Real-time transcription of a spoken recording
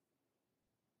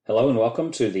Hello and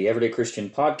welcome to the Everyday Christian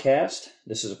Podcast.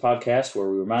 This is a podcast where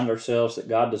we remind ourselves that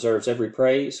God deserves every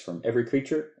praise from every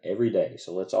creature every day.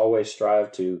 So let's always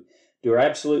strive to do our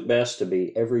absolute best to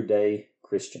be everyday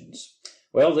Christians.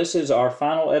 Well, this is our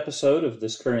final episode of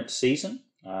this current season.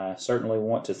 I certainly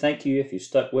want to thank you if you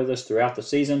stuck with us throughout the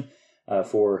season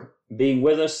for being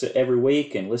with us every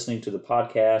week and listening to the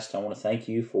podcast. I want to thank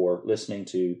you for listening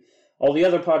to all the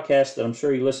other podcasts that I'm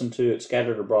sure you listen to at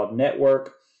Scattered Abroad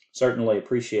Network. Certainly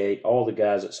appreciate all the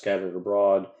guys at Scattered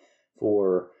Abroad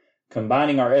for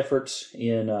combining our efforts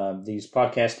in these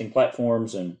podcasting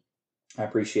platforms, and I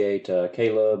appreciate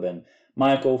Caleb and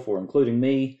Michael for including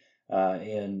me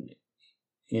in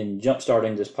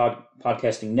jumpstarting this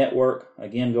podcasting network.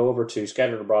 Again, go over to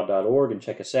scatteredabroad.org and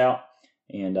check us out,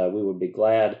 and we would be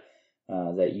glad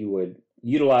that you would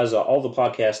utilize all the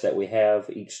podcasts that we have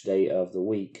each day of the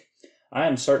week. I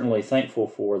am certainly thankful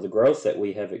for the growth that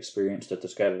we have experienced at the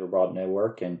Scattered Abroad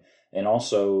Network and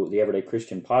also the Everyday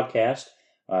Christian Podcast.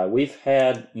 We've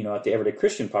had, at the Everyday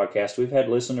Christian Podcast, we've had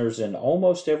listeners in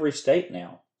almost every state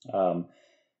now.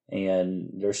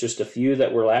 And there's just a few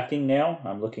that we're lacking now.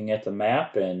 I'm looking at the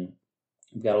map, and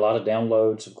we've got a lot of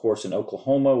downloads, of course, in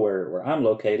Oklahoma, where I'm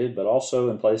located, but also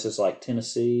in places like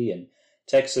Tennessee and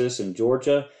Texas and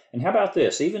Georgia. And how about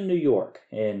this? Even New York.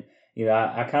 And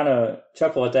I kind of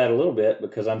chuckle at that a little bit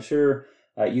because I'm sure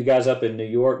you guys up in New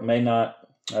York may not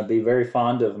be very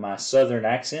fond of my southern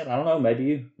accent. I don't know,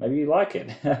 maybe you like it.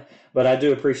 But I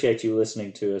do appreciate you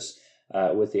listening to us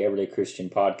with the Everyday Christian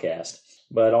Podcast.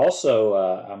 But also,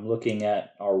 I'm looking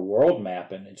at our world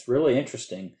map, and it's really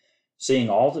interesting seeing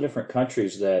all the different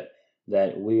countries that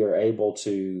we are able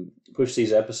to push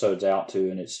these episodes out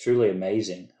to, and it's truly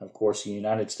amazing. Of course, the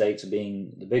United States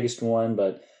being the biggest one,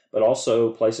 but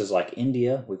also places like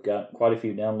India. We've got quite a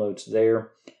few downloads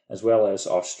there, as well as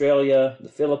Australia, the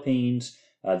Philippines,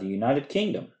 the United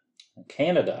Kingdom,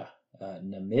 Canada,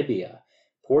 Namibia,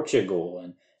 Portugal,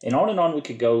 and on we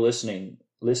could go listening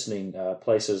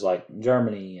places like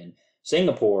Germany and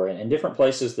Singapore and different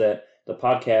places that the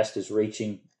podcast is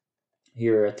reaching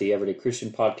here at the Everyday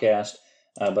Christian Podcast.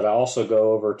 But I also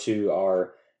go over to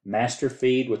our master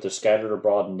feed with the Scattered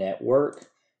Abroad Network.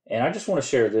 And I just want to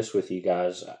share this with you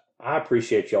guys. I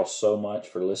appreciate y'all so much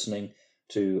for listening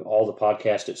to all the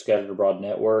podcasts at Scattered Abroad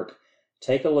Network.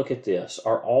 Take a look at this.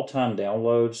 Our all-time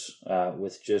downloads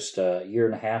with just a year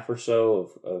and a half or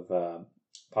so of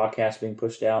podcasts being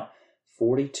pushed out,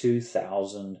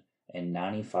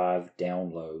 42,095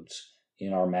 downloads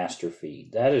in our master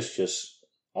feed. That is just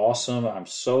awesome. I'm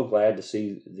so glad to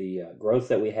see the growth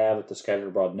that we have at the Scattered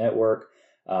Abroad Network.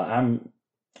 I'm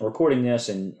recording this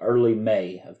in early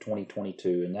May of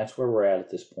 2022, and that's where we're at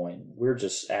this point. We're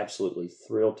just absolutely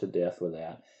thrilled to death with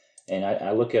that. And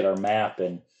I look at our map,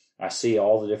 and I see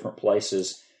all the different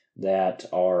places that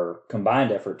are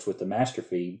combined efforts with the master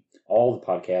feed. All the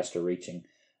podcasts are reaching.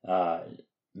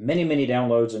 Many, many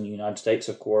downloads in the United States,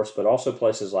 of course, but also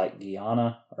places like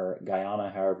Guyana,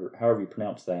 however you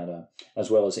pronounce that, as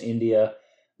well as India,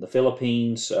 the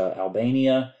Philippines,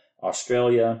 Albania,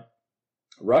 Australia,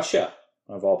 Russia,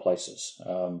 of all places,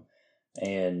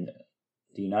 and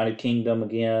the United Kingdom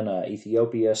again,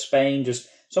 Ethiopia, Spain, just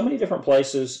so many different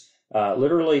places,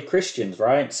 literally Christians,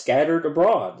 right? Scattered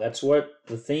abroad. That's what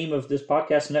the theme of this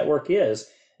podcast network is,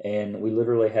 and we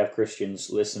literally have Christians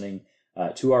listening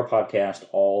to our podcast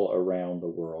all around the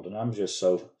world, and I'm just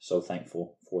so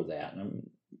thankful for that. And I'm,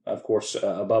 of course,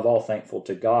 above all, thankful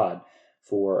to God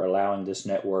for allowing this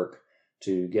network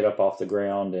to get up off the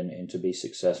ground and to be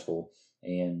successful.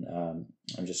 And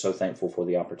I'm just so thankful for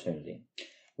the opportunity.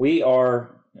 We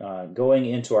are going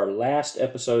into our last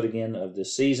episode again of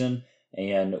this season,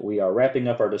 and we are wrapping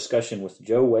up our discussion with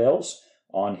Joe Wells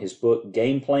on his book,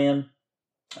 Game Plan.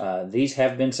 These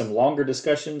have been some longer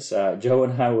discussions. Joe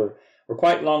and I were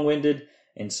quite long-winded,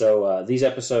 and so these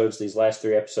last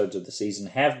 3 episodes of the season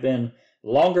have been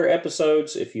longer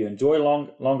episodes. If you enjoy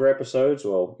longer episodes,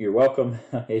 well, you're welcome.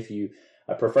 If you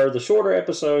prefer the shorter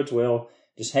episodes, well,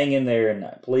 just hang in there and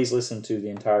please listen to the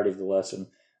entirety of the lesson.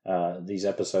 These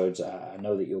episodes, I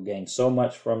know that you'll gain so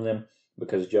much from them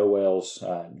because Joe Wells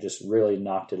just really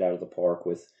knocked it out of the park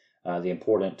with the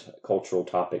important cultural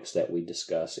topics that we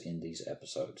discuss in these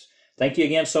episodes. Thank you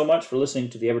again so much for listening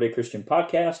to the Everyday Christian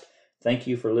Podcast. Thank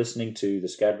you for listening to the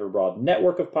Scattered Abroad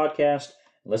network of podcasts.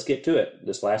 Let's get to it,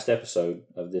 this last episode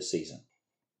of this season.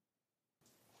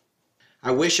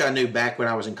 I wish I knew back when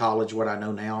I was in college what I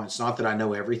know now. It's not that I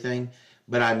know everything,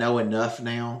 but I know enough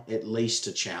now, at least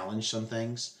to challenge some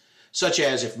things. Such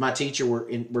as if my teacher were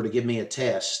to give me a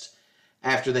test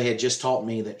after they had just taught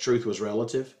me that truth was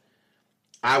relative,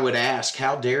 I would ask,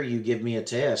 how dare you give me a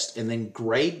test and then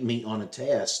grade me on a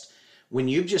test when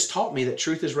you've just taught me that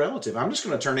truth is relative? I'm just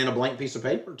going to turn in a blank piece of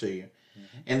paper to you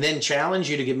and then challenge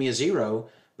you to give me a 0,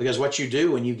 because what you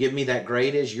do when you give me that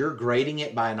grade is you're grading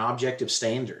it by an objective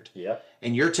standard. Yep.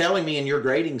 And you're telling me in your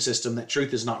grading system that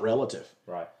truth is not relative.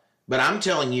 Right. But I'm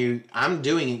telling you, I'm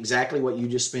doing exactly what you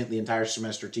just spent the entire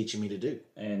semester teaching me to do.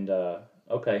 And,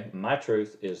 okay, my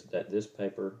truth is that this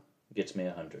paper gets me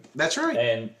 100. That's right.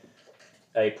 And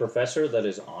a professor that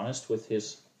is honest with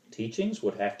his teachings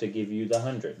would have to give you the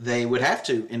 100. They would have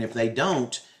to. And if they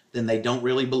don't, then they don't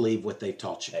really believe what they've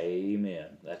taught you. Amen.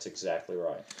 That's exactly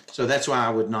right. So that's why I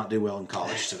would not do well in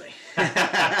college today.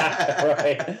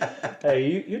 Right.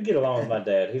 Hey, you'd get along with my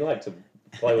dad. He liked to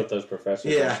play with those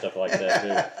professors and stuff like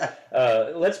that,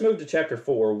 too. Let's move to chapter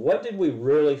 4. What did we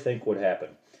really think would happen?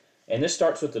 And this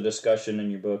starts with the discussion in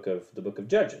your book of the book of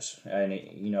Judges. And,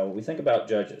 we think about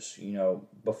Judges.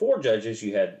 Before Judges,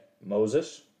 you had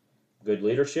Moses, good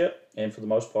leadership, and for the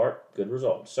most part, good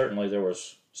results. Certainly there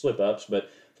was slip-ups, but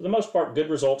for the most part, good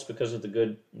results because of the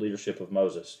good leadership of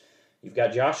Moses. You've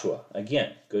got Joshua,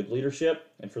 again, good leadership,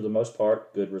 and for the most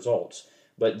part, good results.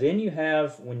 But then you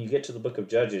have, when you get to the book of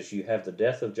Judges, you have the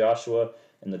death of Joshua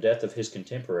and the death of his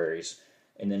contemporaries,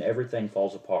 and then everything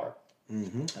falls apart.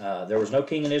 Mm-hmm. There was no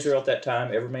king in Israel at that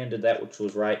time. Every man did that which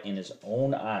was right in his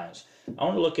own eyes. I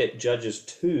want to look at Judges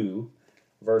 2,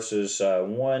 verses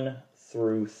 1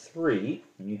 through 3,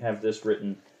 and you have this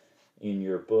written in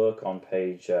your book on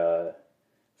page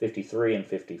 53 and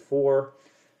 54.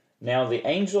 Now the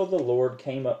angel of the Lord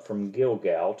came up from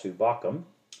Gilgal to Bochum,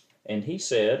 and he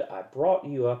said, I brought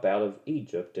you up out of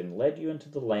Egypt and led you into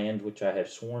the land which I have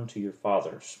sworn to your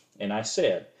fathers. And I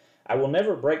said, I will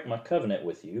never break my covenant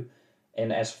with you,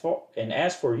 and as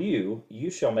for you, you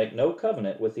shall make no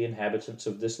covenant with the inhabitants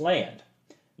of this land.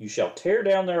 You shall tear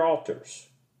down their altars,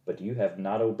 but you have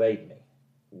not obeyed me.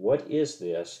 What is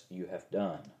this you have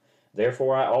done?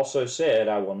 Therefore I also said,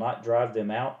 I will not drive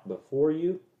them out before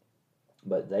you,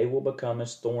 but they will become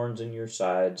as thorns in your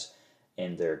sides,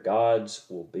 and their gods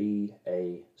will be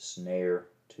a snare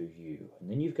to you. And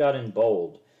then you've got in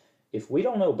bold, if we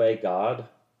don't obey God,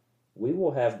 we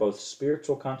will have both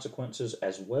spiritual consequences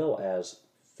as well as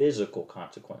physical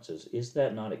consequences. Is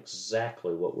that not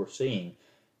exactly what we're seeing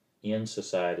in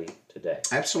society today?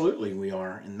 Absolutely we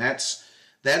are. And that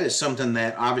is something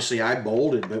that obviously I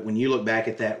bolded, but when you look back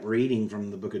at that reading from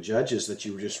the book of Judges that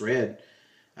you just read,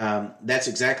 that's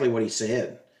exactly what he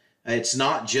said. It's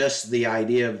not just the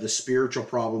idea of the spiritual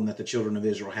problem that the children of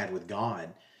Israel had with God.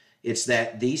 It's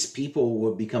that these people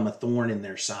would become a thorn in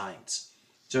their sides.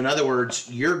 So in other words,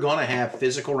 you're going to have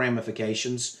physical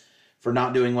ramifications for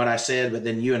not doing what I said, but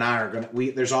then you and I are going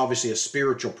to, there's obviously a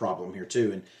spiritual problem here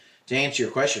too. And to answer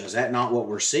your question, is that not what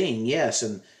we're seeing? Yes.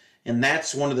 And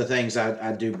that's one of the things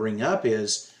I do bring up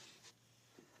is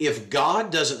if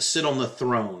God doesn't sit on the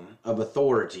throne of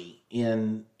authority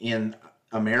in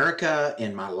America,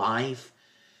 in my life,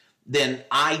 then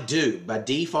I do. By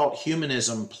default,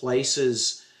 humanism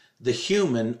places the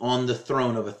human on the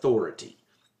throne of authority.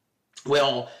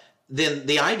 Well, then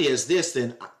the idea is this,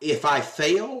 then if I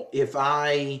fail, if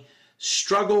I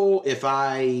struggle, if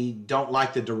I don't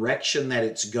like the direction that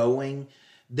it's going,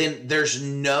 then there's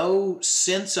no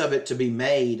sense of it to be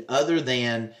made other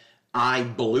than I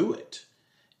blew it.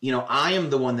 I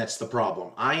am the one that's the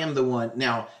problem. I am the one.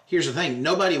 Now, here's the thing.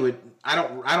 I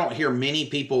don't hear many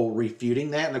people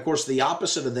refuting that. And of course, the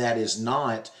opposite of that is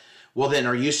not, well, then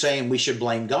are you saying we should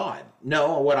blame God?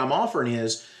 No, what I'm offering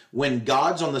is when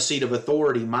God's on the seat of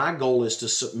authority, my goal is to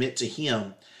submit to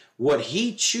him. What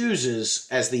he chooses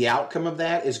as the outcome of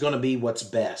that is going to be what's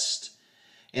best.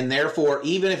 And therefore,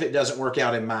 even if it doesn't work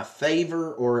out in my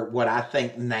favor or what I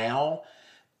think now,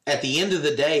 at the end of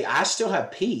the day, I still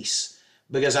have peace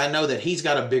because I know that he's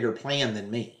got a bigger plan than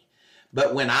me.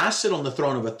 But when I sit on the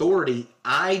throne of authority,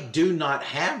 I do not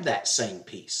have that same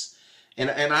peace. And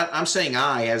I'm saying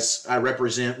as I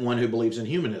represent one who believes in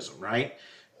humanism, right?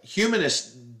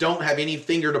 Humanists don't have any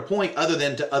finger to point other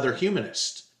than to other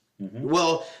humanists. Mm-hmm.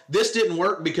 Well, this didn't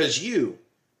work because you.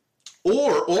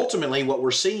 Or ultimately what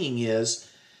we're seeing is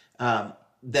that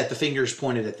the finger's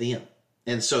pointed at them.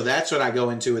 And so that's what I go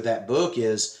into with that book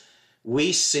is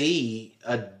we see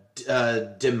a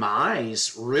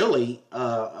demise, really,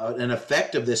 an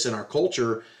effect of this in our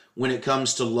culture when it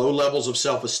comes to low levels of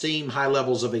self-esteem, high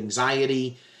levels of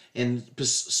anxiety, and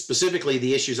specifically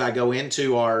the issues I go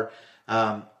into are,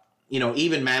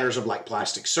 even matters of like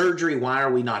plastic surgery. Why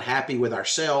are we not happy with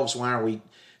ourselves? Why are we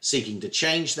seeking to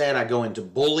change that? I go into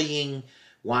bullying.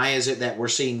 Why is it that we're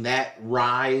seeing that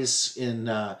rise in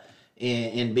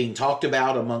and being talked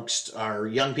about amongst our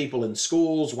young people in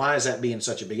schools? Why is that being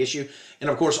such a big issue? And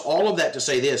of course, all of that to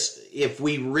say this: if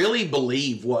we really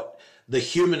believe what the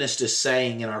humanist is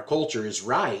saying in our culture is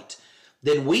right,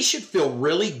 then we should feel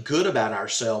really good about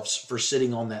ourselves for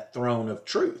sitting on that throne of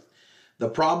truth. The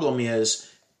problem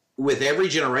is, with every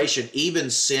generation,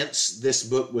 even since this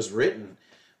book was written,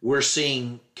 we're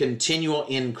seeing continual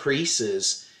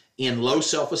increases in low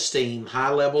self-esteem,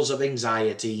 high levels of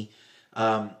anxiety,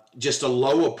 just a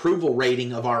low approval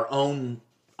rating of our own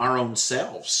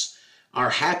selves. Our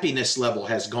happiness level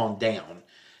has gone down.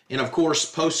 And of course,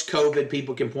 post-COVID,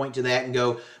 people can point to that and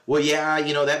go, well, yeah,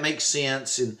 that makes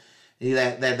sense, and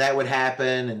that would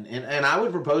happen. And I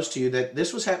would propose to you that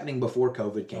this was happening before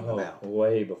COVID came about.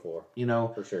 Way before.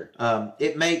 For sure.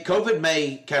 COVID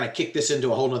may kind of kick this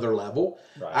into a whole nother level.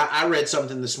 Right. I read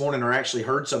something this morning, or actually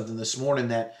heard something this morning,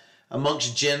 that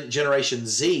amongst Generation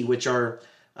Z, which are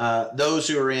those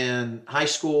who are in high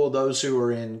school, those who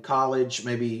are in college,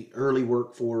 maybe early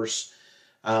workforce,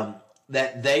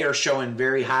 that they are showing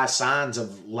very high signs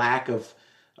of lack of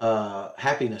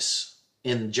happiness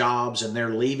in jobs, and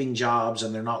they're leaving jobs,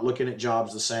 and they're not looking at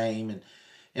jobs the same.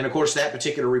 And of course, that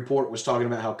particular report was talking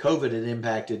about how COVID had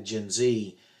impacted Gen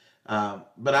Z.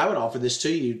 But I would offer this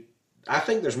to you. I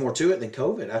think there's more to it than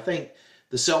COVID. I think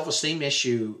the self-esteem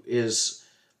issue is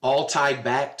all tied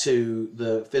back to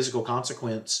the physical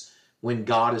consequence when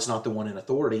God is not the one in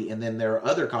authority. And then there are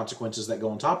other consequences that go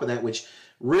on top of that, which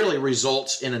really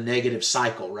results in a negative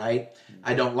cycle, right?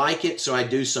 I don't like it, so I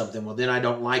do something. Well, then I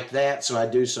don't like that, so I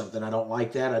do something. I don't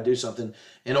like that, I do something.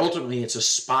 And ultimately, it's a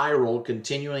spiral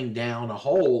continuing down a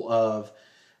hole of,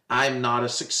 I'm not a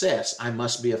success, I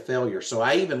must be a failure. So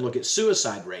I even look at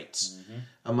suicide rates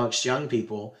amongst young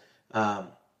people. And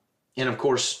of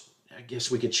course, I guess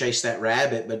we could chase that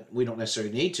rabbit, but we don't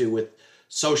necessarily need to, with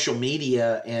social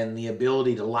media and the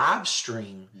ability to live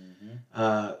stream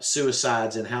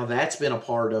suicides, and how that's been a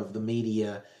part of the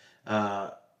media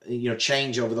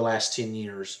change over the last 10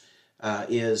 years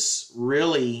is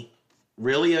really,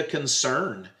 really a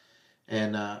concern.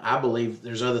 And I believe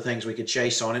there's other things we could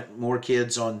chase on it. More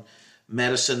kids on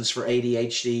medicines for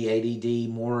ADHD, ADD,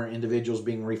 more individuals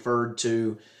being referred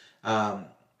to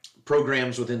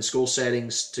programs within school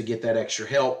settings to get that extra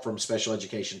help from special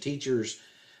education teachers.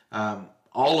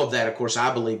 All of that, of course,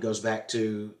 I believe goes back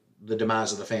to the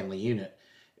demise of the family unit,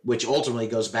 which ultimately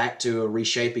goes back to a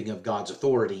reshaping of God's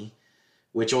authority,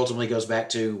 which ultimately goes back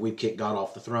to we've kicked God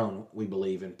off the throne, we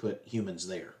believe, and put humans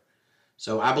there.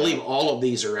 So I believe all of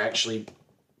these are actually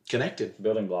connected.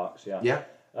 Building blocks, yeah. Yeah.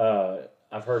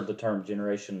 I've heard the term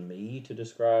Generation Me to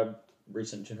describe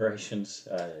recent generations.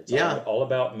 It's all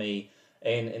about me.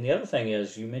 And the other thing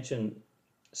is, you mentioned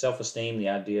self-esteem, the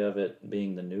idea of it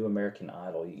being the new American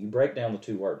Idol. You break down the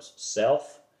two words,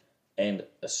 self and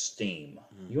esteem.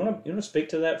 You want to speak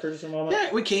to that for just a moment?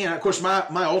 Yeah, we can. Of course,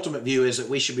 my ultimate view is that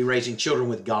we should be raising children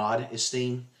with God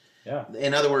esteem. Yeah.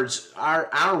 In other words,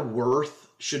 our worth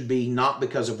should be not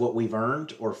because of what we've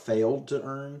earned or failed to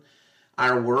earn.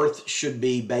 Our worth should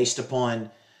be based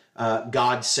upon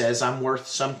God says I'm worth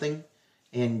something,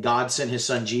 and God sent his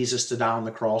son Jesus to die on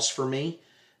the cross for me.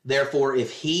 Therefore,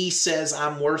 if he says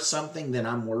I'm worth something, then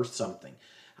I'm worth something.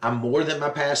 I'm more than my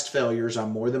past failures.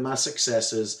 I'm more than my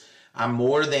successes. I'm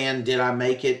more than did I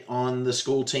make it on the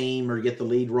school team or get the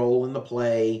lead role in the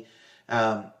play.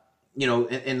 And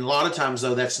a lot of times,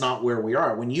 though, that's not where we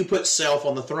are. When you put self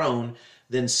on the throne,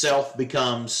 then self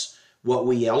becomes what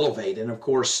we elevate. And of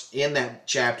course, in that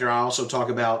chapter, I also talk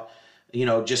about,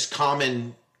 just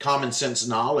common sense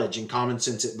knowledge and common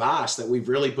sense advice, that we've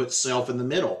really put self in the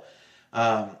middle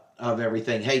of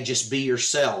everything. Hey, just be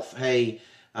yourself. Hey,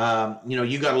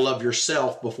 you got to love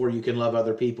yourself before you can love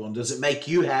other people. And does it make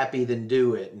you happy? Then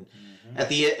do it. And at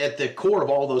the core of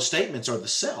all those statements are the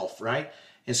self, right?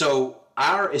 And so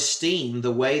our esteem,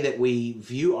 the way that we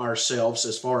view ourselves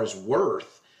as far as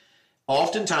worth,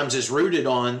 oftentimes is rooted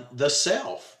on the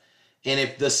self. And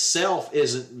if the self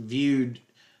isn't viewed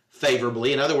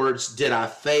favorably, in other words, did I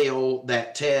fail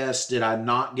that test? Did I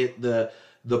not get the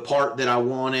part that I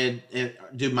wanted? And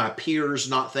do my peers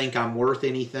not think I'm worth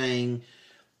anything?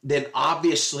 Then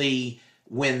obviously,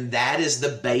 when that is the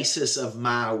basis of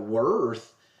my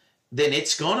worth, then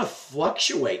it's going to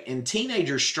fluctuate. And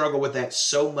teenagers struggle with that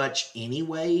so much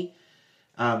anyway,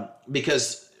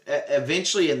 because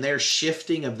eventually in their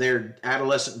shifting of their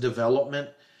adolescent development,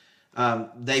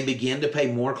 they begin to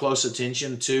pay more close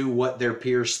attention to what their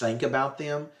peers think about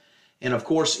them. And of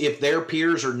course, if their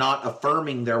peers are not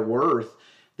affirming their worth,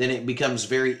 then it becomes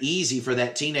very easy for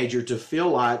that teenager to feel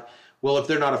like, well, if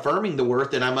they're not affirming the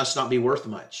worth, then I must not be worth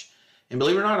much. And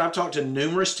believe it or not, I've talked to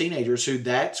numerous teenagers who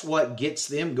that's what gets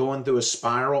them going through a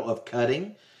spiral of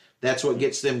cutting. That's what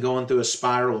gets them going through a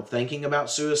spiral of thinking about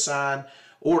suicide,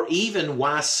 or even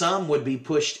why some would be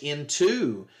pushed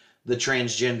into the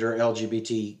transgender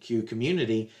LGBTQ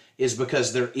community is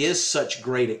because there is such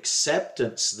great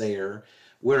acceptance there,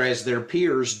 whereas their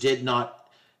peers did not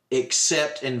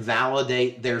accept and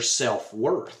validate their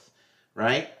self-worth,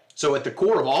 right? So at the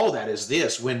core of all of that is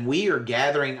this: when we are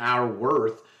gathering our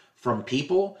worth from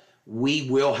people, we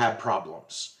will have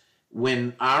problems.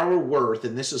 When our worth,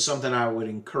 and this is something I would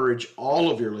encourage all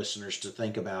of your listeners to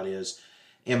think about, is,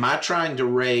 am I trying to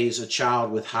raise a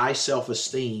child with high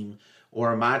self-esteem,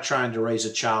 or am I trying to raise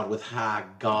a child with high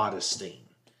God esteem?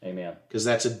 Amen. Because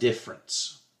that's a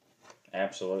difference.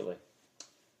 Absolutely.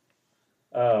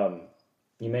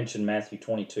 You mentioned Matthew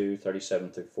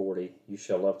 22:37-40. You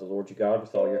shall love the Lord your God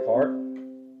with all your heart,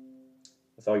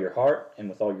 and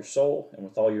with all your soul, and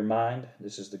with all your mind.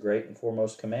 This is the great and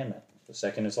foremost commandment. The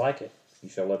second is like it. You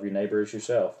shall love your neighbor as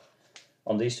yourself.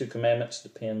 On these two commandments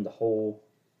depend the whole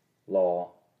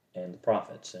law and the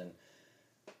prophets. And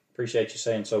appreciate you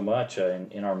saying so much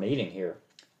in our meeting here.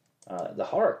 The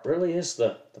heart really is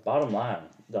the bottom line.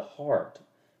 The heart.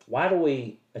 Why do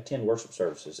we attend worship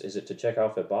services? Is it to check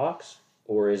off a box,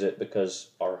 or is it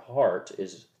because our heart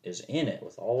is in it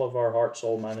with all of our heart,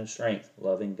 soul, mind, and strength,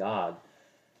 loving God?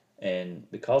 And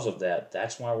because of that,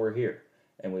 that's why we're here.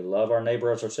 And we love our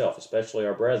neighbor as ourselves, especially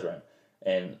our brethren.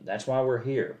 And that's why we're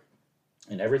here.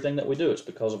 And everything that we do, it's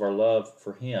because of our love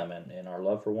for Him and our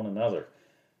love for one another.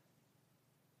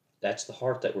 That's the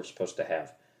heart that we're supposed to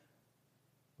have.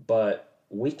 But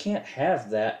we can't have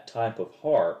that type of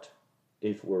heart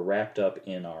if we're wrapped up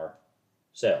in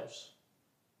ourselves.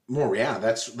 Well, yeah,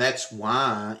 that's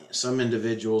why some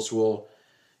individuals will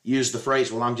use the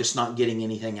phrase, well, I'm just not getting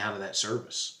anything out of that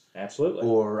service. Absolutely.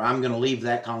 Or I'm going to leave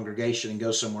that congregation and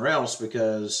go somewhere else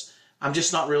because I'm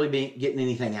just not really getting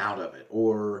anything out of it.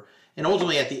 And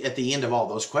ultimately at the end of all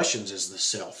those questions is the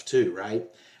self too, right?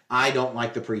 I don't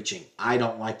like the preaching. I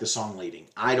don't like the song leading.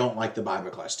 I don't like the Bible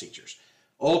class teachers.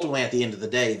 Ultimately, at the end of the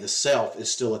day, the self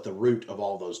is still at the root of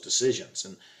all those decisions.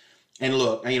 And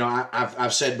look,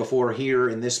 I've said before here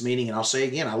in this meeting, and I'll say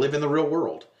again, I live in the real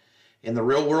world. And the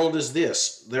real world is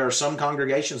this: there are some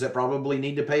congregations that probably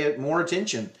need to pay more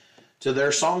attention to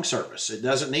their song service. It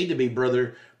doesn't need to be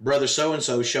brother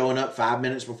so-and-so showing up 5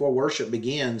 minutes before worship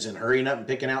begins and hurrying up and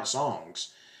picking out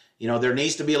songs. There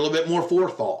needs to be a little bit more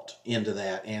forethought into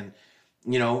that. And,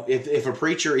 if a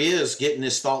preacher is getting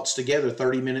his thoughts together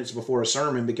 30 minutes before a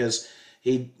sermon because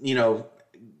he,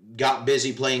 got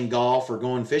busy playing golf or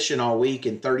going fishing all week,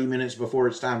 and 30 minutes before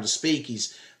it's time to speak,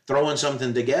 he's throwing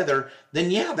something together, then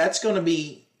yeah, that's going to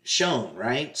be shown,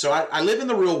 right? So I live in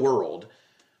the real world,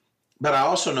 but I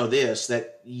also know this,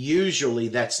 that usually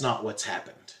that's not what's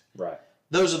happened. Right.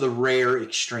 Those are the rare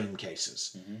extreme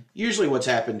cases. Mm-hmm. Usually what's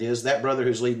happened is that brother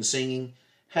who's leading singing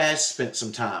has spent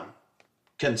some time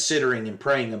considering and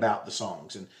praying about the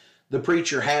songs, and the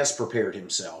preacher has prepared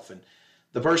himself. And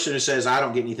the person who says, I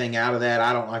don't get anything out of that,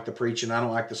 I don't like the preaching, I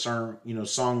don't like the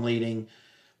song leading,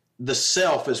 the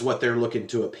self is what they're looking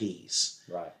to appease.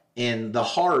 Right. And the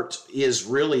heart is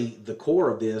really the core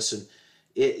of this. And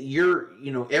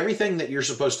everything that you're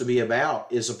supposed to be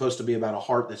about is supposed to be about a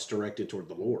heart that's directed toward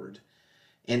the Lord.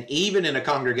 And even in a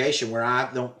congregation where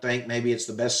I don't think maybe it's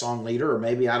the best song leader, or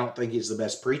maybe I don't think he's the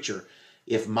best preacher,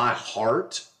 if my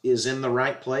heart is in the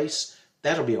right place,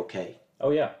 that'll be okay. Oh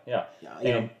yeah.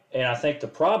 And I think the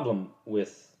problem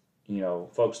with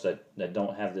folks that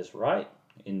don't have this right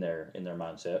in their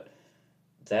mindset,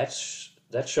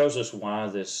 that shows us why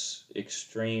this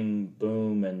extreme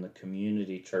boom in the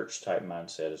community church type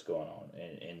mindset is going on,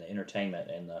 in the entertainment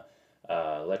and the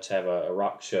let's have a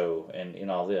rock show and in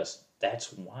all this.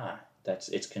 That's why.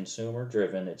 It's consumer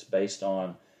driven. It's based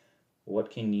on what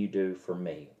can you do for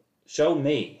me? Show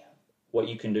me what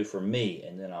you can do for me,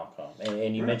 and then I'll come.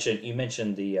 And you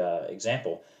mentioned the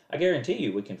example. I guarantee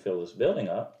you, we can fill this building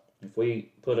up if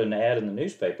we put an ad in the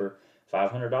newspaper.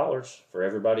 $500 for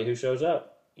everybody who shows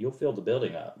up. You'll fill the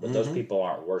building up. But those people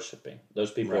aren't worshiping.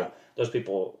 Those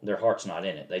people, their heart's not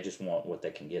in it. They just want what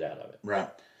they can get out of it. Right.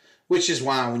 Which is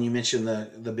why when you mention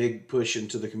the big push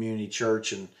into the community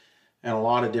church and a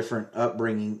lot of different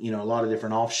upbringing, a lot of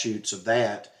different offshoots of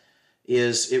that,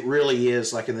 it really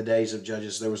is like in the days of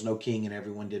Judges, there was no king and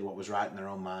everyone did what was right in their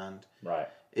own mind. Right.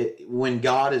 When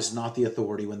God is not the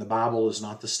authority, when the Bible is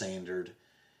not the standard,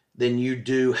 then you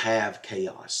do have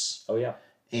chaos. Oh, yeah.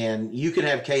 And you can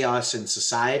have chaos in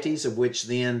societies, of which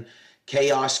then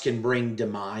chaos can bring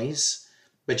demise.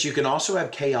 But you can also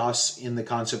have chaos in the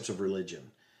concepts of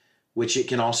religion, which it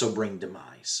can also bring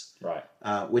demise. Right.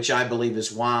 Which I believe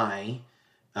is why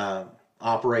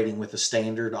operating with a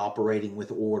standard, operating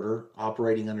with order,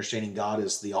 operating understanding God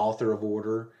is the author of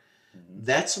order,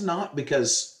 that's not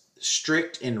because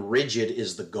strict and rigid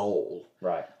is the goal.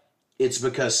 Right. It's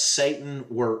because Satan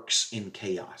works in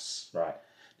chaos. Right.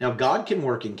 Now, God can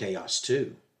work in chaos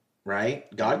too,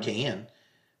 right? God can.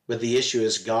 But the issue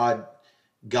is God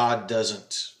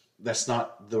doesn't, that's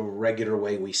not the regular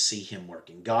way we see him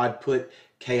working. God put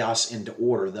chaos into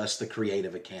order, thus the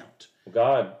creative account.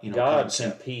 God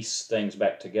concept. can piece things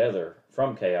back together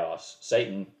from chaos.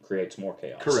 Satan creates more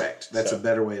chaos. Correct. That's a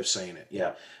better way of saying it.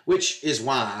 Yeah. Which is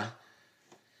why,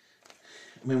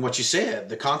 I mean, what you said,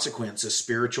 the consequence is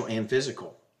spiritual and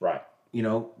physical. Right.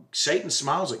 Satan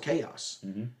smiles at chaos.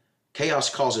 Mm-hmm. Chaos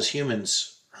causes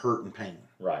humans hurt and pain.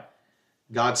 Right.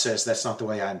 God says that's not the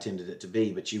way I intended it to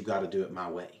be, but you've got to do it my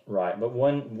way. Right. But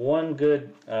one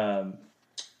good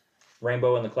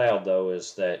rainbow in the cloud, though,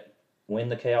 is that when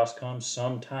the chaos comes,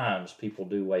 sometimes people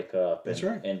do wake up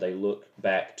and they look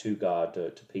back to God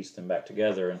to piece them back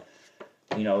together. And,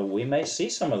 we may see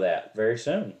some of that very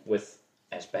soon. With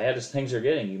as bad as things are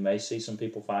getting, you may see some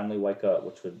people finally wake up,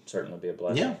 which would certainly be a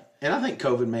blessing. Yeah, and I think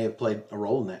COVID may have played a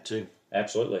role in that too.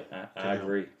 Absolutely. I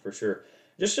agree, for sure.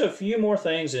 Just a few more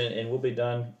things, and we'll be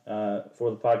done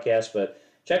for the podcast, but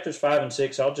chapters 5 and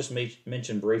 6, I'll just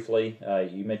mention briefly.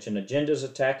 You mentioned agendas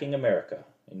attacking America,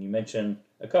 and you mentioned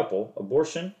a couple,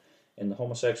 abortion and the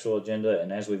homosexual agenda,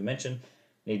 and as we've mentioned,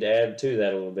 need to add to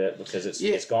that a little bit because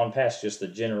it's gone past just the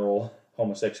general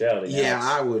homosexuality. Yeah,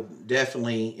 I would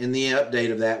definitely, in the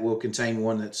update of that, will contain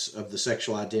one that's of the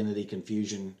sexual identity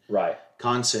confusion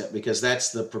concept, because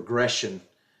that's the progression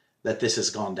that this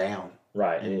has gone down.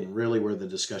 Right. And really where the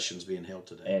discussion's being held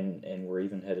today. And we're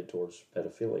even headed towards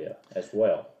pedophilia as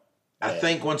well. I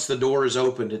think once the door is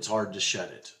opened, it's hard to shut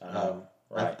it.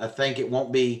 Right. I think it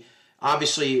won't be,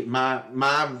 obviously, my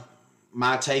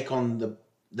take on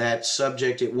that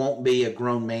subject, it won't be a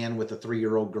grown man with a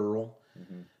 3-year-old girl,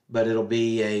 but it'll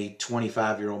be a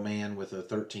 25-year-old man with a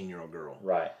 13-year-old girl.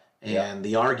 Right. And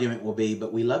the argument will be,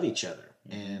 but we love each other.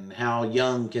 And how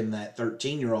young can that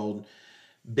 13-year-old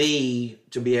be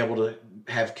to be able to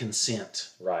have consent?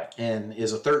 Right. And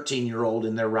is a 13-year-old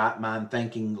in their right mind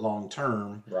thinking long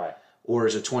term? Right. Or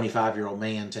is a 25-year-old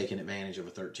man taking advantage of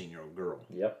a 13-year-old girl?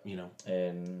 Yep.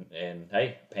 And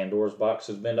hey, Pandora's box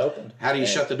has been opened. How do you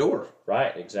shut the door?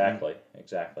 Right. Exactly.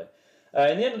 Exactly.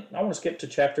 And then I want to skip to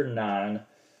chapter 9.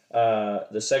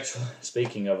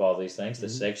 Speaking of all these things, the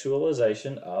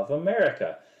sexualization of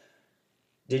America.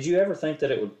 Did you ever think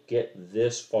that it would get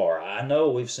this far? I know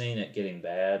we've seen it getting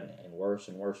bad and worse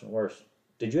and worse and worse.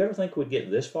 Did you ever think we'd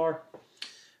get this far?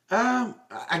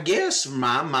 I guess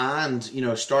my mind,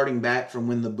 starting back from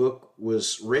when the book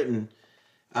was written,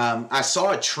 I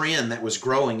saw a trend that was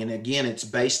growing. And again, it's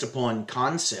based upon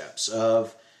concepts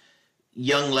of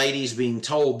young ladies being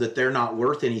told that they're not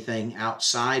worth anything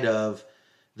outside of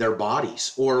their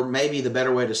bodies. Or maybe the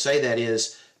better way to say that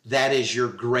is your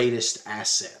greatest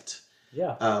asset.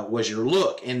 Yeah. Was your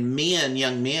look. And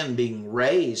young men being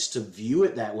raised to view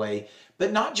it that way,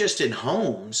 but not just in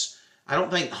homes. I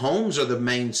don't think homes are the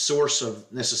main source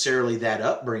of necessarily that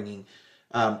upbringing,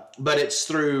 but it's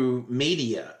through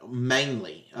media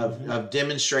mainly of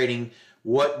demonstrating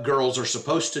what girls are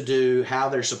supposed to do, how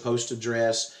they're supposed to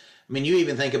dress. I mean, you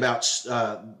even think about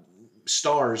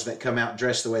stars that come out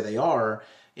dressed the way they are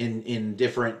in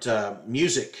different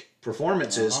music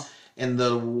performances. And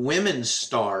the women's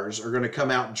stars are going to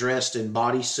come out dressed in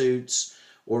bodysuits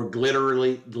or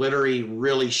glittery,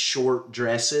 really short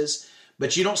dresses.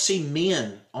 But you don't see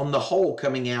men on the whole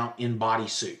coming out in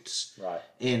bodysuits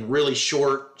and really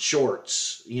short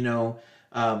shorts,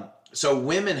 So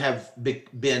women have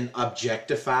been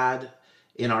objectified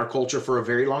in our culture for a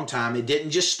very long time. It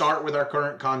didn't just start with our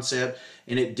current concept,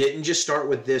 and it didn't just start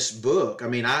with this book. I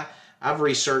mean, I've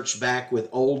researched back with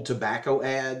old tobacco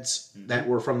ads that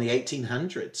were from the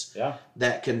 1800s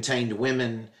that contained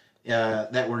women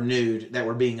that were nude, that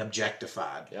were being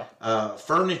objectified.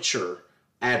 Furniture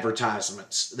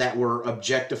advertisements that were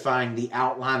objectifying the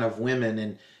outline of women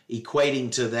and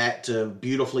equating to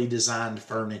beautifully designed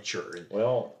furniture.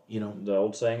 Well, the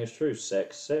old saying is true: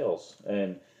 sex sells.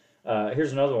 And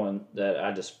here's another one that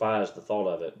I despise the thought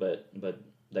of it, but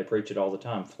they preach it all the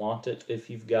time: flaunt it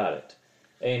if you've got it.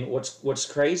 And what's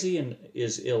crazy and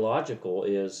is illogical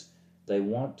is they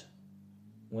want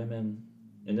women,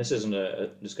 and this isn't a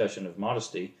discussion of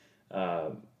modesty,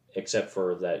 except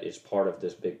for that it's part of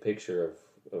this big picture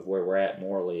of where we're at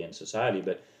morally in society,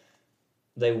 but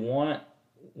they want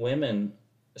women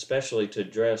especially to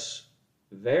dress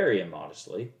very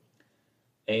immodestly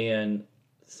and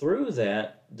through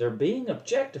that, they're being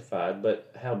objectified,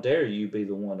 but how dare you be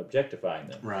the one objectifying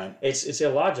them? Right. It's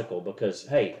illogical because,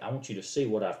 hey, I want you to see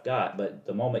what I've got, but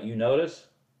the moment you notice,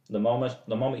 the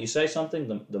moment you say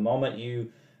something, the moment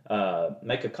you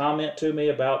make a comment to me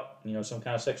about, some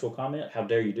kind of sexual comment, how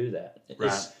dare you do that?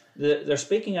 Right. They're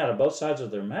speaking out of both sides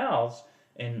of their mouths,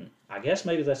 and I guess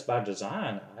maybe that's by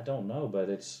design. I don't know, but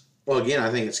it's... Well, again,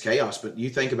 I think it's chaos, but you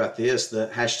think about this, the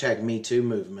hashtag Me Too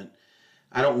movement.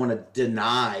 I don't want to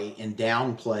deny and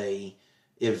downplay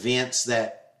events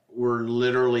that were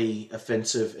literally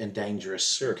offensive and dangerous.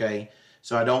 Sure. Okay.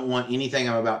 So I don't want anything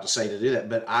I'm about to say to do that,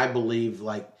 but I believe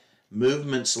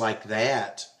movements like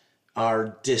that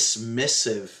are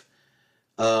dismissive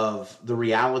of the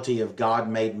reality of God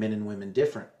made men and women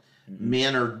different. Mm-hmm.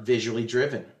 Men are visually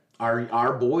driven.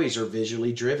 Our boys are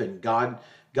visually driven. God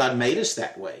made us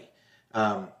that way.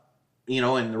 And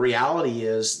the reality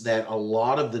is that a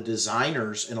lot of the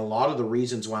designers and a lot of the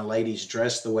reasons why ladies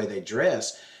dress the way they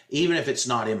dress, even if it's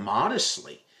not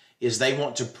immodestly, is they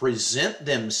want to present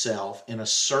themselves in a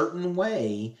certain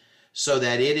way so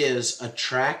that it is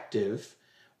attractive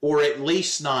or at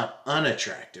least not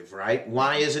unattractive, right?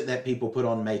 Why is it that people put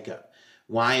on makeup?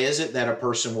 Why is it that a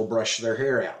person will brush their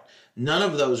hair out? None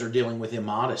of those are dealing with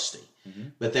immodesty. Mm-hmm.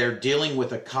 But they're dealing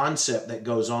with a concept that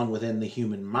goes on within the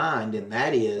human mind, and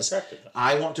that is,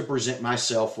 I want to present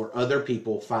myself where other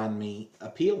people find me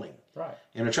appealing, right,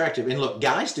 and attractive. And look,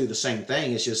 guys do the same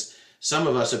thing. It's just some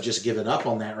of us have just given up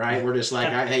on that, right? We're just like,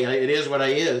 hey, it is what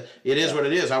it is. It is what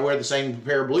it is. I wear the same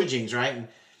pair of blue jeans, right?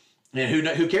 And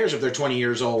who cares if they're 20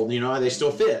 years old? They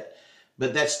still fit.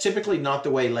 But that's typically not the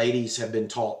way ladies have been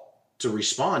taught to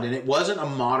respond, and it wasn't a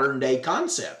modern day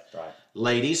concept. Right.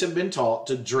 Ladies have been taught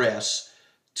to dress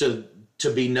to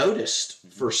be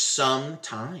noticed for some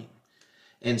time.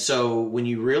 And so when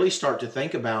you really start to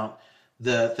think about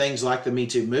the things like the Me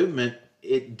Too movement,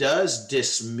 it does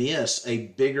dismiss a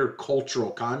bigger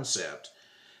cultural concept.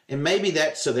 And maybe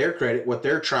that's to their credit. What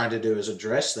they're trying to do is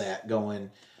address that,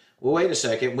 going, well, wait a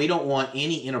second, we don't want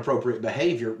any inappropriate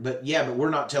behavior. But we're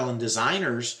not telling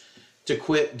designers to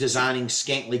quit designing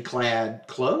scantily clad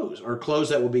clothes or clothes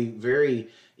that will be very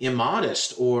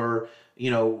immodest, or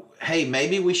hey,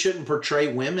 maybe we shouldn't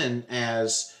portray women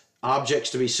as objects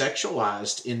to be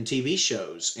sexualized in TV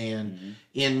shows and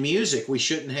in music. We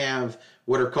shouldn't have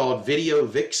what are called video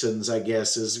vixens, I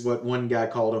guess is what one guy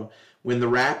called them, when the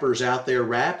rappers out there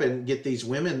rap and get these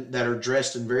women that are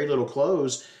dressed in very little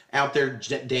clothes out there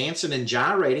dancing and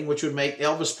gyrating, which would make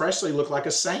Elvis Presley look like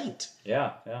a saint.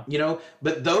 Yeah.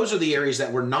 But those are the areas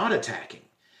that we're not attacking.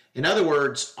 In other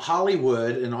words,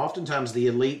 Hollywood, and oftentimes the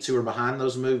elites who are behind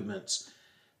those movements,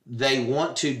 they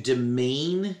want to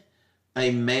demean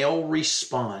a male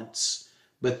response,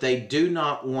 but they do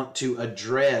not want to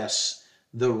address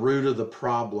the root of the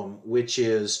problem, which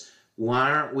is,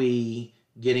 why aren't we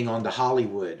getting onto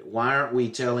Hollywood? Why aren't we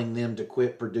telling them to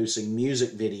quit producing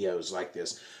music videos like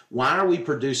this? Why are we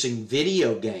producing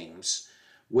video games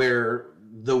where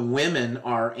the women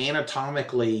are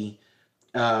anatomically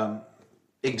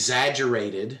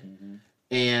exaggerated,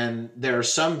 and there are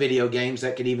some video games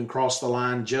that can even cross the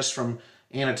line just from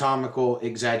anatomical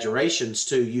exaggerations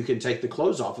to you can take the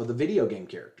clothes off of the video game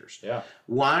characters. Yeah.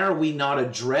 Why are we not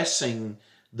addressing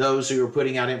those who are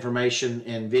putting out information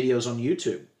and videos on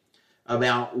YouTube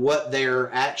about what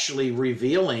they're actually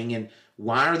revealing and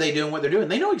why are they doing what they're doing?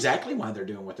 They know exactly why they're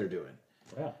doing what they're doing.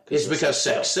 Yeah, it's because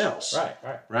sex sells.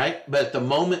 Right? But the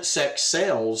moment sex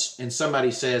sells and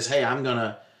somebody says, hey, I'm going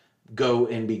to go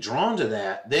and be drawn to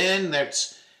that, then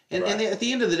that's... And at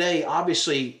the end of the day,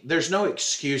 obviously, there's no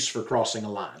excuse for crossing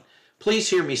a line. Please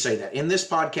hear me say that. In this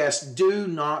podcast, do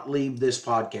not leave this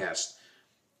podcast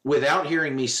without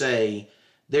hearing me say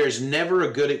there's never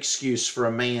a good excuse for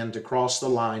a man to cross the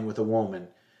line with a woman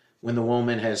when the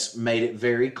woman has made it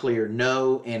very clear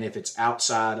no, and if it's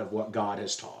outside of what God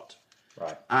has taught.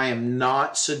 Right. I am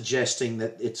not suggesting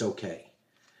that it's okay.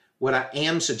 What I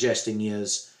am suggesting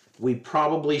is we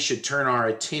probably should turn our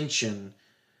attention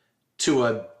to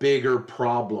a bigger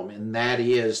problem, and that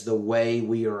is the way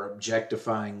we are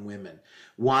objectifying women.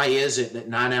 Why is it that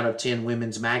 9 out of 10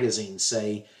 women's magazines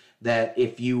say that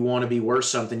if you want to be worth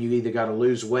something, you either got to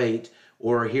lose weight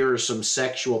or here are some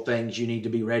sexual things you need to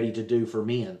be ready to do for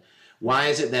men? Why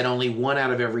is it that only 1 out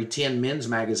of every 10 men's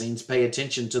magazines pay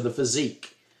attention to the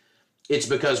physique? It's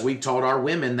because we've taught our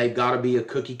women they've got to be a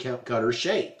cookie cutter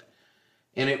shape.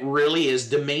 And it really is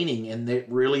demeaning and it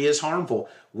really is harmful.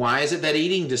 Why is it that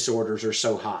eating disorders are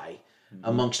so high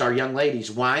amongst our young ladies?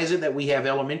 Why is it that we have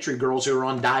elementary girls who are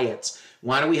on diets?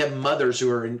 Why do we have mothers who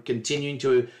are continuing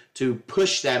to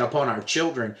push that upon our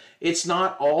children? It's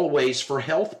not always for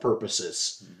health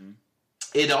purposes.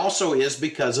 It also is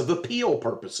because of appeal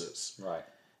purposes. Right.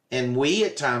 And we,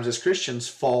 at times, as Christians,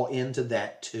 fall into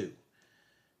that too.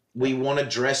 We want to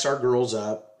dress our girls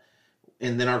up,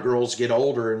 and then our girls get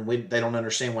older, and they don't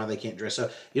understand why they can't dress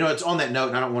up. You know, it's on that note,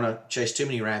 and I don't want to chase too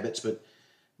many rabbits, but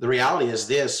the reality is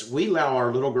this. We allow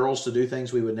our little girls to do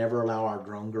things we would never allow our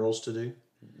grown girls to do.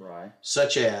 Right.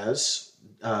 Such as,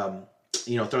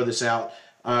 throw this out.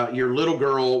 Your little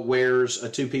girl wears a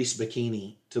 2-piece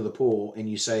bikini to the pool, and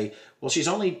you say, well, she's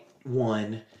only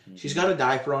one. She's got a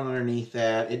diaper on underneath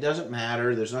that. It doesn't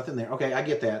matter. There's nothing there. Okay, I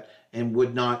get that, and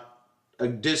would not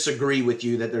disagree with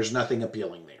you that there's nothing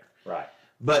appealing there. Right.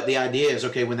 But the idea is,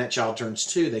 okay, when that child turns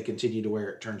 2, they continue to wear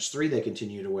it. Turns 3, they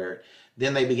continue to wear it.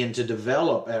 Then they begin to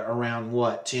develop at around,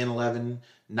 10, 11,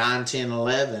 9, 10,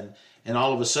 11. And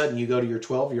all of a sudden, you go to your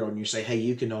 12-year-old and you say, hey,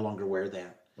 you can no longer wear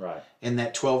that. Right. And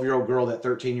that 12-year-old girl, that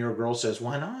 13-year-old girl says,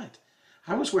 why not?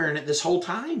 I was wearing it this whole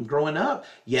time growing up.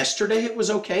 Yesterday it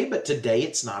was okay, but today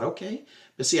it's not okay.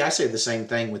 But see, I say the same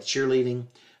thing with cheerleading.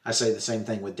 I say the same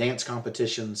thing with dance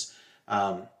competitions.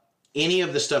 Any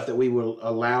of the stuff that we will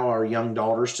allow our young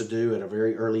daughters to do at a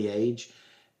very early age,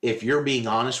 if you're being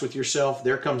honest with yourself,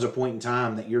 there comes a point in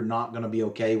time that you're not going to be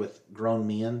okay with grown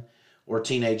men or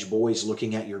teenage boys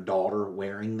looking at your daughter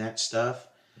wearing that stuff.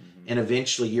 Mm-hmm. And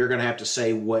eventually you're going to have to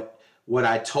say what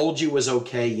I told you was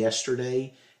okay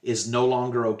yesterday is no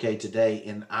longer okay today.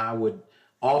 And I would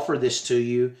offer this to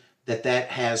you that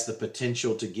has the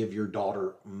potential to give your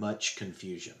daughter much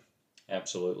confusion.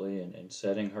 Absolutely, and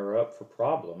setting her up for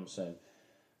problems. And,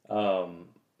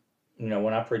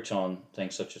 when I preach on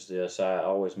things such as this, I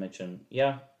always mention,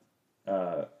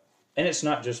 and it's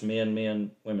not just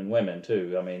men, women,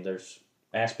 too. I mean, there's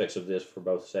aspects of this for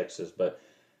both sexes, but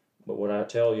what I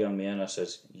tell young men, I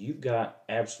says, you've got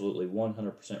absolutely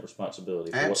 100%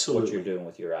 responsibility for what you're doing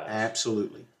with your eyes.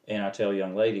 Absolutely. And I tell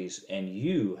young ladies, and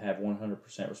you have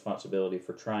 100% responsibility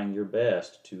for trying your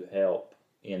best to help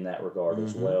in that regard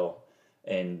as well.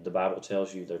 And the Bible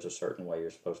tells you there's a certain way you're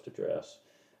supposed to dress.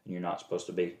 And you're not supposed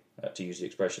to be, to use the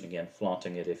expression again,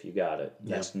 flaunting it if you got it.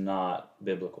 Yeah. That's not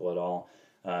biblical at all.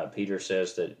 Peter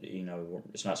says that,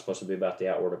 it's not supposed to be about the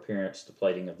outward appearance, the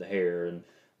plaiting of the hair and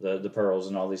the pearls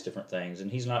and all these different things. And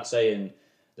he's not saying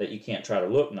that you can't try to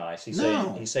look nice. He's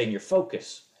saying your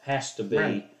focus has to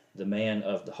be the man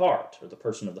of the heart or the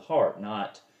person of the heart,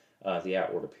 not the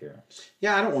outward appearance.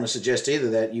 Yeah, I don't want to suggest either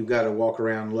that you've got to walk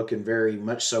around looking very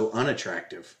much so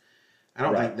unattractive. I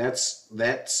don't think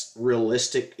that's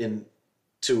realistic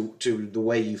to the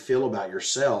way you feel about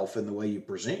yourself and the way you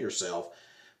present yourself.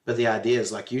 But the idea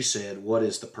is, like you said, what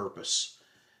is the purpose?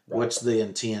 Right. What's the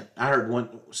intent? I heard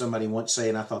somebody once say,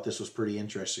 and I thought this was pretty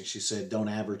interesting. She said, don't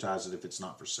advertise it if it's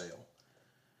not for sale.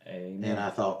 Amen. And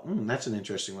I thought, that's an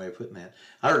interesting way of putting that.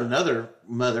 I heard another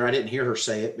mother, I didn't hear her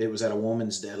say it. It was at a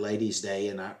woman's day, ladies' day,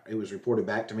 and it was reported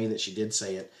back to me that she did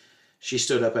say it. She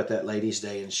stood up at that ladies'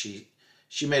 day, and she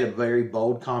made a very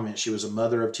bold comment. She was a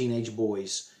mother of teenage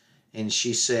boys, and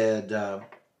she said,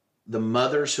 the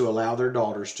mothers who allow their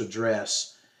daughters to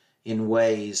dress in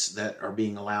ways that are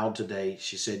being allowed today,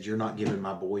 she said, you're not giving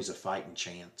my boys a fighting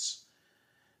chance.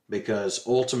 Because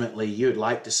ultimately, you'd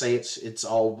like to say it's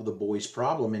all the boy's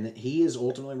problem, and he is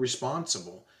ultimately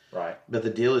responsible. Right. But the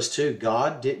deal is, too,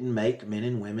 God didn't make men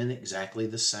and women exactly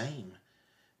the same.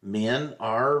 Men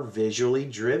are visually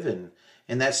driven.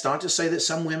 And that's not to say that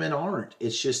some women aren't.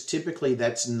 It's just typically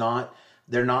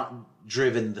they're not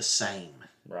driven the same.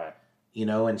 Right.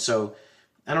 And so,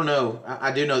 I don't know.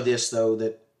 I do know this, though,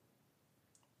 that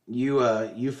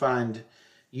you find...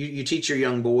 You teach your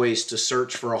young boys to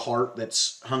search for a heart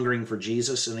that's hungering for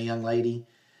Jesus in a young lady,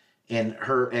 and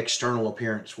her external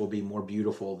appearance will be more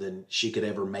beautiful than she could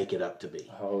ever make it up to be.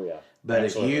 Oh, yeah. But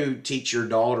Absolutely. If you teach your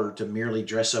daughter to merely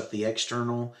dress up the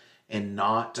external and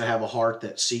not to have a heart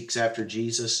that seeks after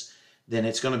Jesus, then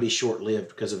it's going to be short-lived,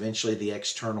 because eventually the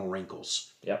external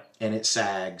wrinkles. Yep. And it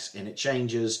sags and it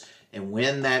changes. And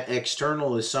when that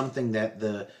external is something that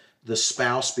the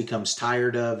spouse becomes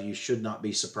tired of, you should not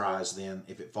be surprised then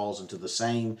if it falls into the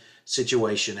same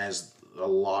situation as a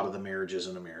lot of the marriages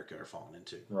in America are falling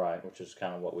into. Right, which is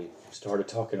kind of what we started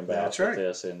talking about That's right. with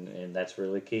this, and that's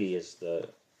really key, is the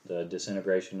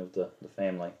disintegration of the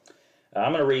family.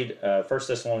 I'm going to read 1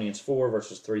 Thessalonians 4,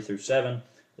 verses 3 through 7.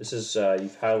 This is,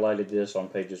 you've highlighted this on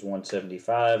pages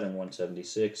 175 and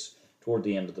 176 toward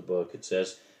the end of the book. It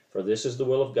says, "For this is the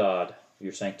will of God,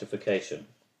 your sanctification,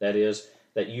 that is,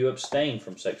 that you abstain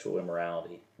from sexual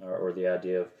immorality," or the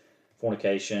idea of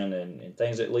fornication and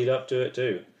things that lead up to it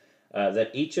too.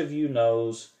 "That each of you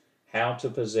knows how to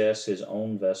possess his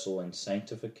own vessel in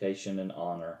sanctification and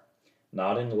honor,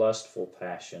 not in lustful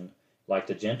passion, like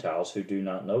the Gentiles who do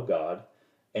not know God,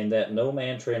 and that no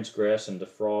man transgress and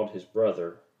defraud his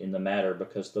brother in the matter,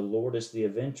 because the Lord is the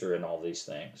avenger in all these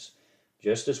things,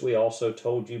 just as we also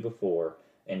told you before,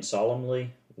 and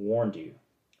solemnly warned you.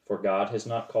 For God has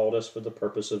not called us for the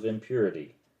purpose of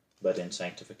impurity, but in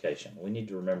sanctification. We need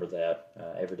to remember that,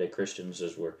 everyday Christians,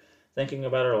 as we're thinking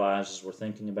about our lives, as we're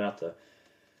thinking about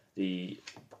the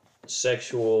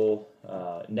sexual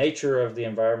nature of the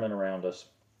environment around us,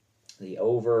 the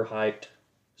overhyped,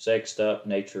 sexed up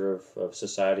nature of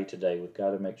society today. We've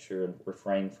got to make sure and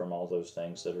refrain from all those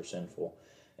things that are sinful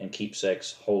and keep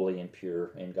sex holy and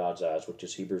pure in God's eyes, which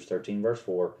is Hebrews 13, verse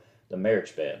 4, the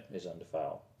marriage bed is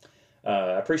undefiled.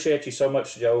 I appreciate you so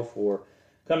much, Joe, for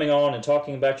coming on and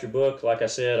talking about your book. Like I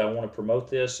said, I want to promote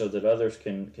this so that others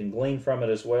can glean from it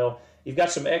as well. You've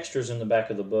got some extras in the back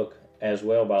of the book as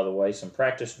well, by the way, some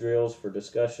practice drills for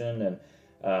discussion, and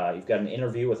you've got an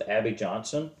interview with Abby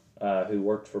Johnson, who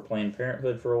worked for Planned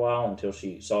Parenthood for a while until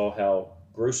she saw how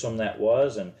gruesome that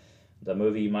was, and the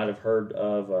movie you might have heard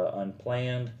of,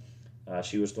 Unplanned.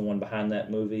 She was the one behind that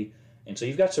movie. And so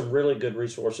you've got some really good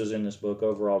resources in this book.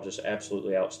 Overall, just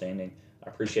absolutely outstanding. I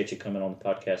appreciate you coming on the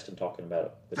podcast and talking about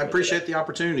it. I appreciate the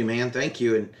opportunity, man. Thank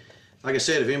you. And like I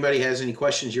said, if anybody has any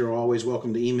questions, you're always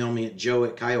welcome to email me at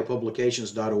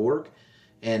joe@kyopublications.org.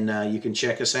 And you can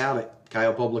check us out at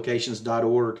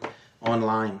kyopublications.org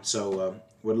online. So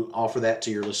we'll offer that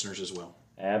to your listeners as well.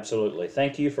 Absolutely.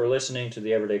 Thank you for listening to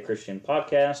the Everyday Christian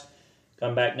Podcast.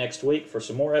 Come back next week for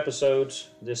some more episodes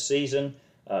this season.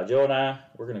 Joe and I,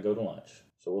 we're going to go to lunch.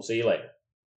 So we'll see you later.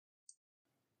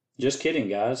 Just kidding,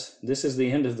 guys. This is the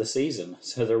end of the season,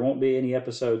 so there won't be any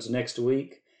episodes next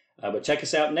week. But check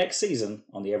us out next season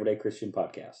on the Everyday Christian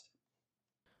Podcast.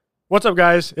 What's up,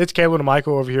 guys? It's Caleb and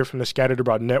Michael over here from the Scattered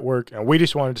Abroad Network, and we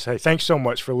just wanted to say thanks so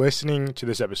much for listening to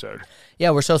this episode.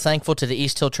 Yeah, we're so thankful to the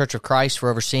East Hill Church of Christ for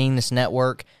overseeing this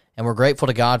network, and we're grateful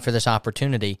to God for this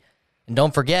opportunity. And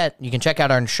don't forget, you can check out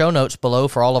our show notes below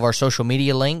for all of our social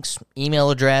media links,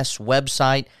 email address,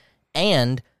 website,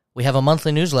 and we have a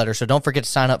monthly newsletter, so don't forget to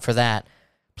sign up for that.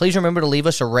 Please remember to leave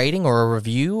us a rating or a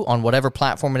review on whatever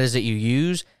platform it is that you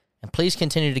use, and please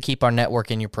continue to keep our network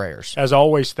in your prayers. As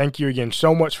always, thank you again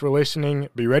so much for listening.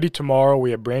 Be ready tomorrow.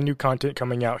 We have brand new content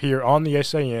coming out here on the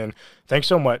SAN. Thanks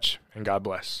so much, and God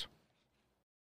bless.